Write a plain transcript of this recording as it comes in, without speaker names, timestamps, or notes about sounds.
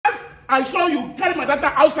I saw you carry my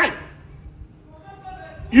daughter outside.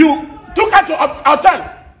 You took her to a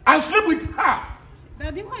hotel and sleep with her.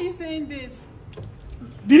 Daddy, why are you saying this?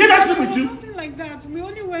 Did he not sleep with you? Nothing like that. We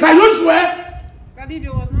only went. Can you swear? Daddy,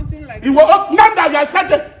 there was nothing like that. You were Nkanda, you have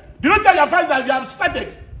started. Did you tell your friends that you have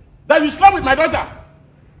started? That you slept with my daughter?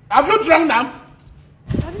 Have you drunk now?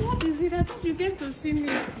 Daddy, what is it? I thought you came to see me.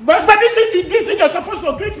 But this is you're supposed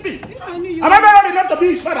to greet me. If I knew you. Am I not enough to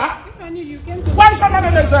be his father? If I knew you came to. Why someone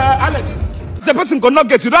else, Alex? The person could not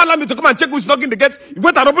get. You don't allow me to come and check who's knocking the gate. You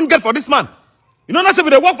went and open gate for this man. You know not say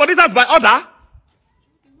we work for this house by order. Why are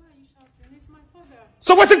you shouting? It's my father.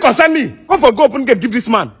 So what's it concern me? Come for go open gate, give this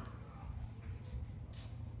man.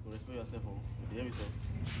 Respect yourself.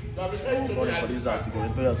 You are referring to me as this house. You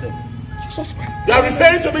respect yourself. Jesus Christ. You are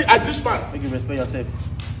referring to me as this man. Make you respect yourself.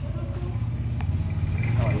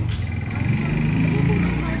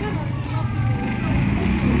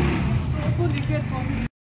 Open the gate for me.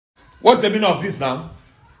 What's the meaning of this now?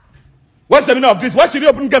 What's the meaning of this? Why should you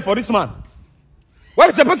open gate for this man? Why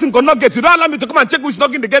is the person could not get? You don't allow me to come and check who's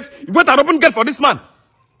knocking the gate. You went and open gate for this man.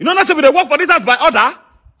 You know not say we work for this house by order. Why are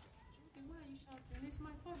you shouting? It's my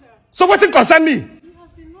father. So what's it concern me? He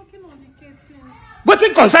has been knocking on the gate since. What's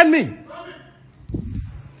it concern me? And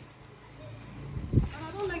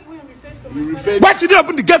I don't like when you refer to You my refer. Why should you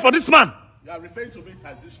open the gate for this man? You are referring to me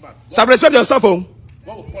as this man. So respect yourself, home.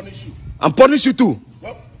 God will punish you. And punish you too.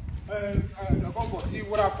 What? He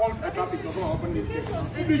would have called a traffic to open the gate.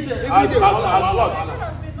 As what?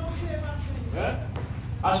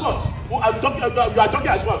 As what? You are talking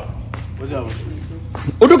as what? What's that?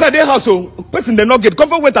 Odogwu their house, person they not gate. Come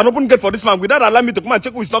for wait and open gate for this man without allowing me to come and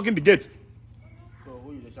check who is knocking the gate. So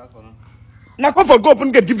who you the shout for now? Now come for go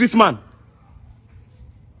open gate, give this man.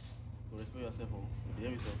 Respect yourself. You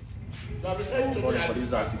hear me, sir? You are referring to me For as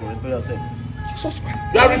this house. You respect yourself. Jesus Christ.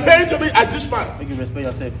 You are referring to me as this man. Make you respect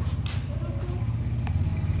yourself.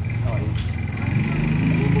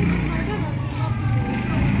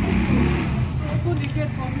 Open the gate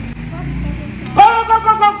for me.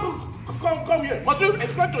 Come here. Must you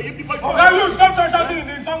explain to him before you come? Hey, you stop shouting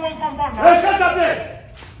in someone's compound now. Hey, shut up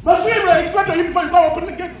there. Must you explain to him before you come open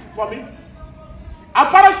the gate for me?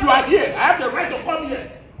 As far as you are here, I have the right to come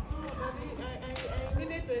here. I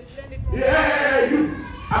needed to explain it. Yeah, you.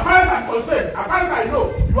 As far as I'm concerned, as far as I know,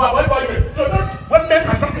 you are boy. So don't, when men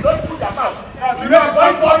are talking, don't put your mouth.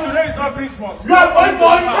 Today is not Christmas. You are boy.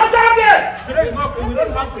 Shut up there. Today is not. We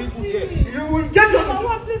don't have free food here. You will get your.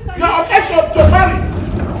 You are of age to marry.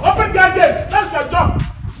 Open that gate. That's your job.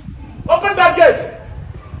 Open that gate.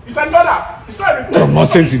 It's an order. It's not a request. What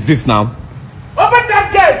nonsense is this now? Open that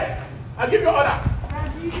gate. I'll give you order.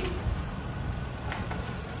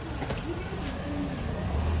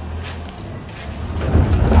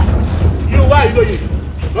 Why are you doing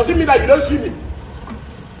it? Does it mean that you don't see me?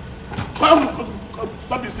 Come,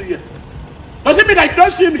 stop this thing here. Does it mean that you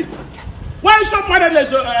don't see me? Why are you so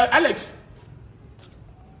mannerless, Alex?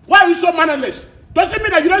 Why are you so mannerless? Does it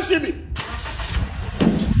mean that you don't see me?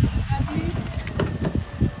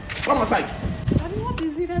 Come aside. Daddy, what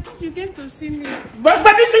is it? I thought you came to see me. But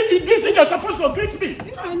this is you're supposed to greet me.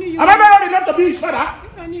 If I knew you. Am I not enough to be his father?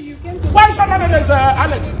 If I knew you came to. Why is so mannerless,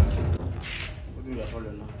 Alex? What is your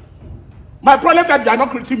problem now? My problem that you are not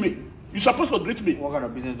greeting me. You're supposed to greet me. What kind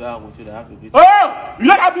of business do I have with you that I have to greet? Oh, you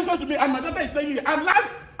don't have business with me, and my daughter is staying here. And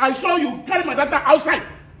last I saw you carry my daughter outside.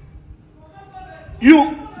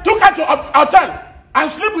 You took her to a hotel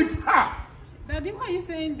and sleep with her. Daddy, why are you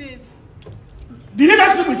saying this? Did he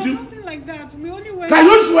not sleep There with was you? nothing like that. We only went. Can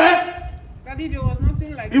you swear? Daddy, there was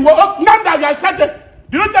nothing like You that. were Nkanda, you have started.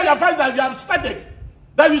 Did you tell your friends that you have started?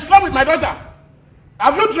 That you slept with my daughter?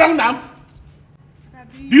 Have you drunk now?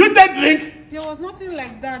 Daddy, Do you take drink? there was nothing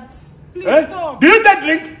like that. Please Eh? stop. Do you take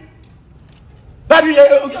drink? That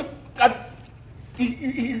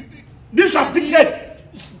this your big head.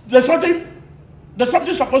 There's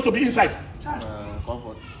something supposed to be inside.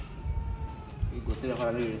 Comfort. You go tell your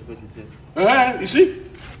father, you respect yourself. You see?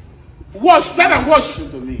 Wash, try and wash.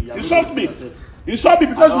 Listen to me. You are Insult looking me. for yourself. Insult me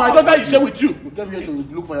because my daughter is here with you. You came here to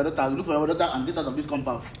look for your daughter. You look for your daughter and get out of this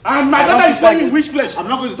compound. And my daughter is staying in which place? I'm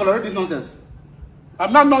not going to tolerate this nonsense.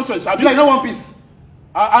 I'm not nonsense. You like no one peace.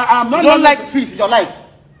 I'm not You don't nonsense. like peace in your life.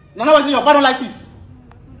 No, no, your father don't like peace.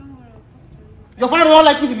 Your father don't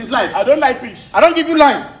like peace in his life. I don't like peace. I don't give you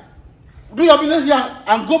line. Do your business here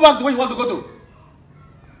and go back to where you want to go to.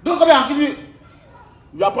 Don't come here and give me.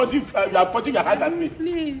 You are pointing your hand at me.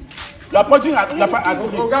 Please. You are pointing at me.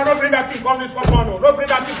 So, don't bring that thing. Come this compound. Don't bring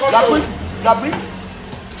that thing. Come. You are bring.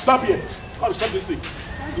 Stop here. Come, stop this thing.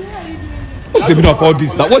 Daddy, why are you doing this? What's the meaning of all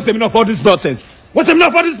this now? What's the meaning of all this nonsense? What's the meaning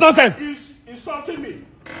of all this nonsense? He's insulting me.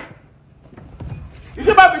 Is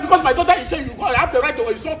it bad because my daughter is saying you have the right to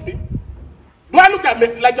insult me? Do I look at me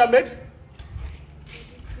like your mate?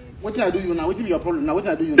 What did I do you now? What is your problem now? What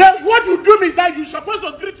did I do you now? Then what you do means that you're supposed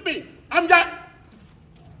to greet me. I'm the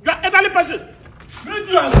elderly person. Greet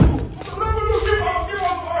you at school. Give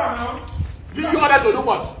us order now. Give you order to do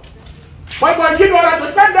what? Boy, give you order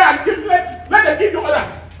to stand there and let them give you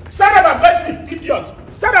order. Stand up and face me, idiot.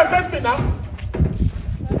 Stand up and face me now.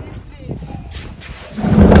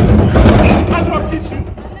 That's what fits you.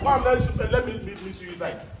 Come on, let me meet you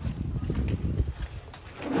inside.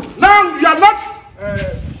 Now you are not.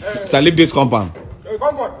 Sir, leave this compound.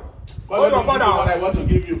 Comfort. Call your father. What I want to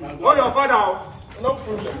give you. Call your father. No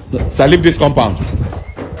problem. Sir, leave this compound.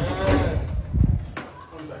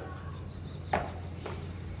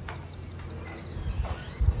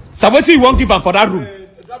 Sir, what you won't give him for that room?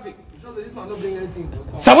 Traffic. This man not bring anything.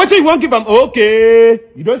 Sir, what you won't give him? Okay.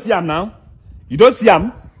 You don't see him now? You don't see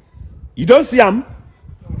him? You don't see him?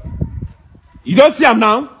 You don't see him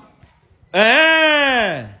now?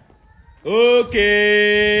 Okay.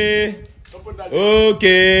 Okay.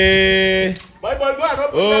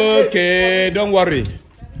 Okay. Don't worry.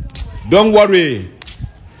 Don't worry.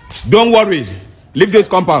 Don't worry. Leave this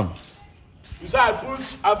compound. You say I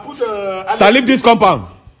put Sir, leave this compound.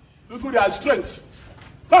 Look at their strength.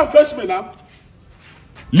 Come face me now.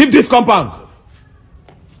 Leave this compound.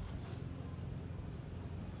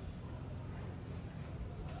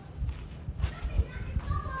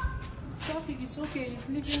 It's okay. He's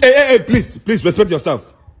leaving. Hey, please respect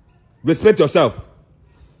yourself. Respect yourself.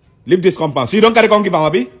 Leave this compound. So you don't carry concubine,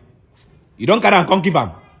 Abi? You don't carry and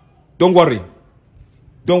concubine. Don't worry.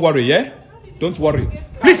 Don't worry, yeah? Don't worry.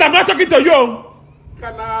 Please, I'm not talking to you.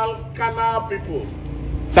 Canal people.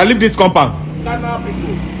 Sir, leave this compound. Canal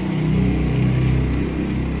people.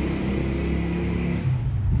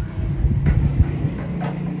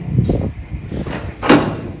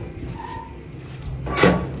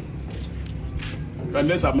 Your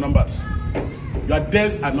days are numbers. Your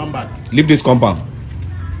days are numbered. Leave this compound.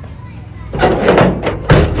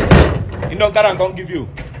 You don't carry and can't give you.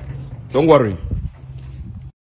 Don't worry.